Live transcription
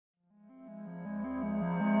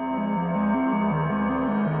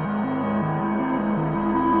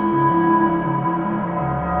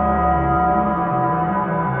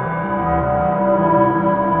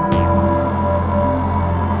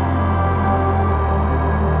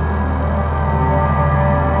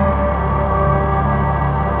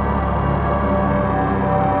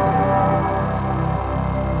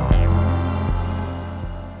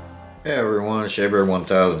Shaver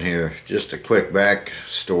 1000 here. Just a quick back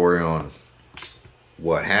story on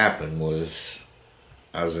what happened was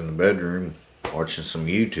I was in the bedroom watching some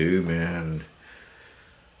YouTube, and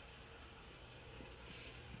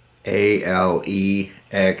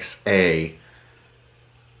Alexa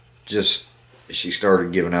she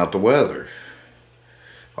started giving out the weather.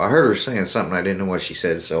 Well, I heard her saying something, I didn't know what she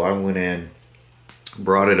said, so I went in,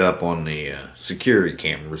 brought it up on the security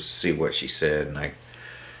cameras to see what she said, and I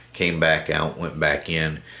came back out, went back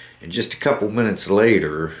in, and just a couple minutes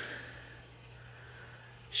later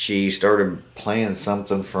she started playing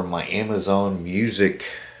something from my Amazon Music,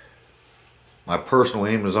 my personal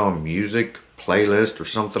Amazon Music playlist or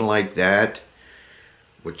something like that,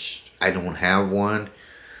 which I don't have one.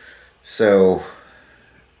 So,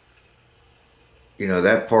 you know,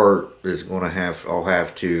 that part is going to have, I'll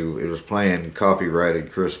have to, it was playing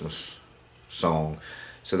copyrighted Christmas song.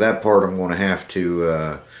 So that part I'm going to have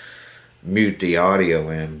to mute the audio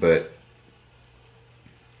in, but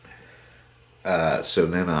so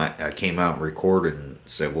then I came out and recorded and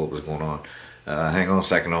said what was going on. Hang on a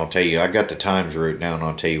second, I'll tell you. I got the times wrote down.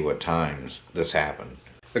 I'll tell you what times this happened.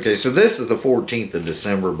 Okay, so this is the 14th of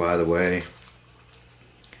December, by the way.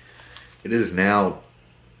 It is now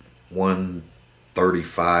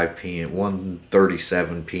 1:35 p.m.,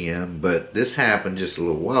 1:37 p.m., but this happened just a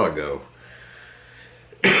little while ago.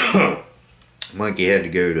 Monkey had to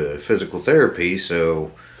go to physical therapy,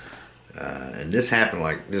 so and this happened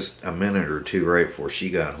like just a minute or two right before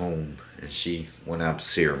she got home, and she went out to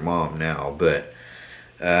see her mom now. But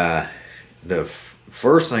the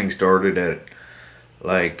first thing started at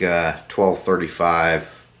like 12:35,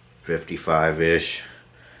 55-ish,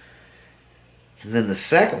 and then the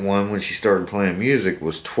second one, when she started playing music,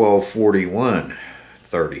 was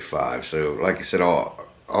 12:41:35. So like I said, I'll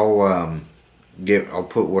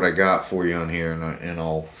put what I got for you on here, and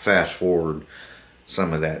I'll fast forward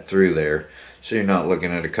some of that through there, so you're not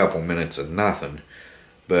looking at a couple minutes of nothing.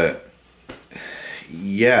 But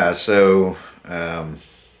yeah, so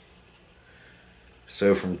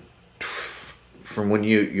so from when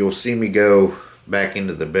you'll see me go back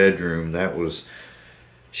into the bedroom, that was,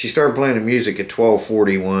 she started playing the music at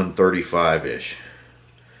 12:41:35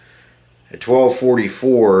 At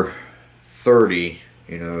 12:44:30,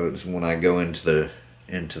 you know, is when I go into the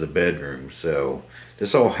bedroom. So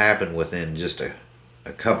this all happened within just a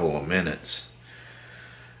couple of minutes.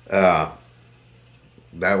 That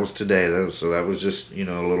was today, so that was just, you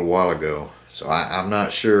know, a little while ago. So I'm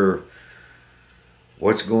not sure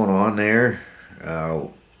what's going on there,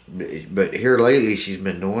 but here lately she's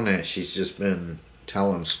been doing that. She's just been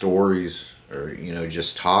telling stories, or, you know,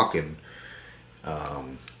 just talking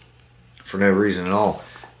for no reason at all.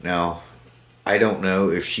 Now, I don't know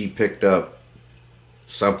if she picked up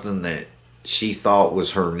something that she thought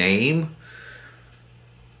was her name,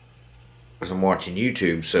 because I'm watching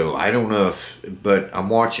YouTube, so I don't know if, but I'm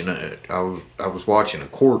watching I was watching a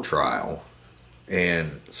court trial,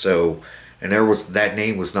 and so, and that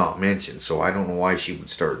name was not mentioned, so I don't know why she would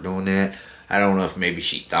start doing that. I don't know if maybe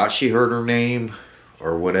she thought she heard her name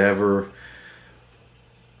or whatever,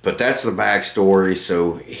 but that's the backstory.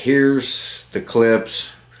 So here's the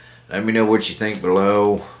clips. Let me know what you think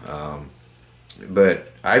below.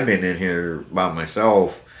 But I've been in here by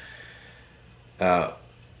myself,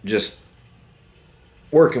 just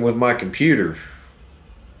working with my computer.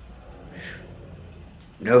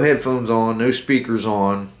 No headphones on, no speakers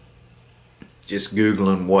on, just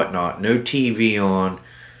Googling whatnot, no TV on,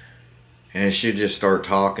 and she'd just start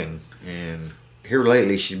talking. And here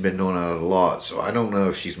lately she's been doing it a lot, so I don't know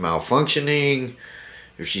if she's malfunctioning,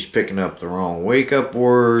 if she's picking up the wrong wake-up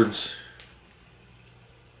words.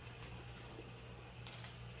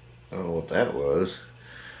 I don't know what that was,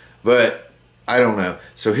 but I don't know.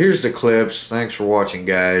 So here's the clips. Thanks for watching,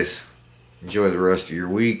 guys. Enjoy the rest of your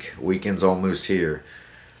week. Weekend's almost here.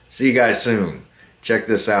 See you guys soon. Check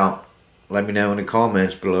this out. Let me know in the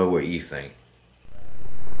comments below what you think.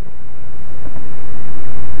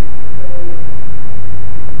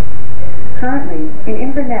 Currently, in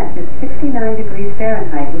Inverness it's 69 degrees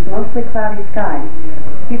Fahrenheit with mostly cloudy skies.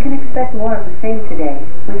 You can expect more of the same today,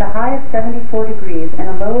 with a high of 74 degrees and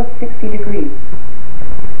a low of 60 degrees.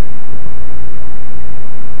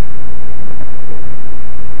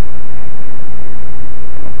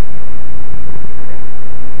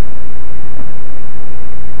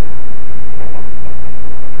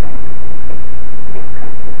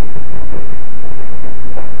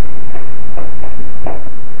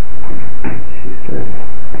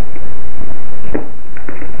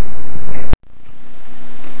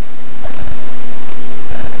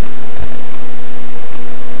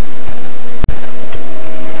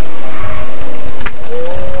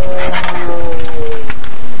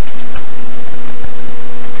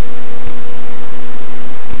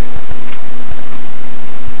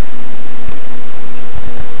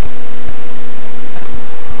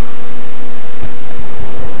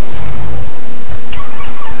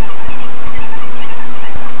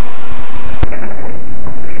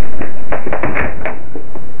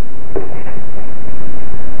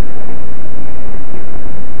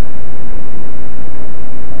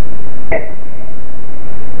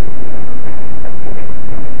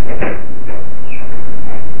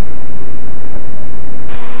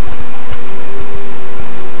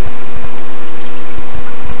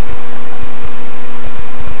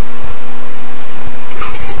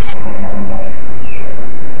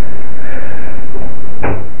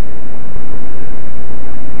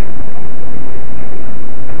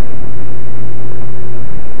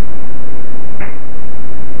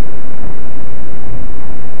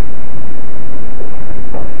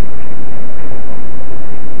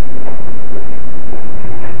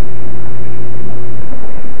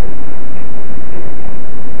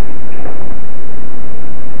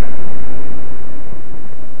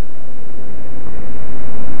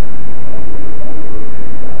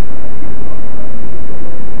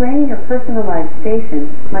 Playing your personalized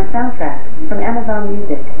station, my soundtrack, from Amazon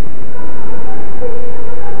Music.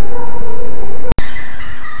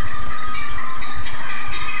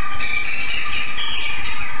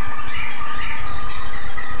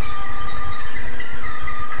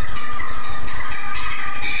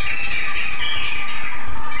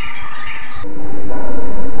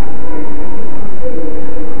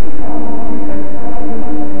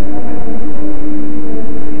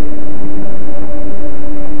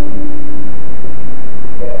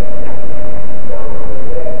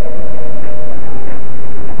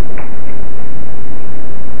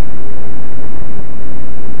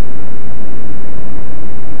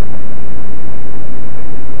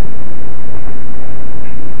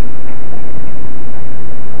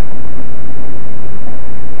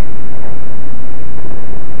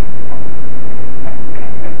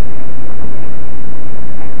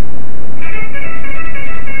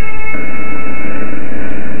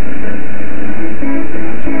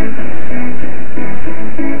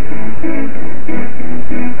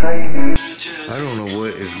 I don't know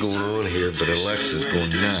what is going on here, but Alexa's going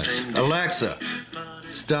nuts. Alexa,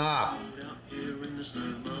 stop.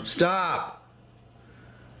 Stop.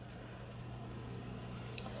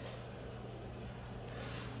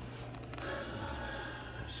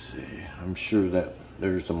 Let's see. I'm sure that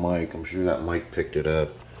there's the mic. I'm sure that mic picked it up.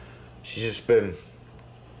 She's just been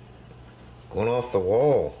going off the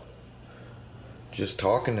wall, just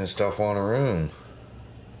talking and stuff on her own.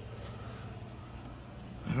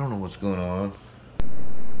 I don't know what's going on.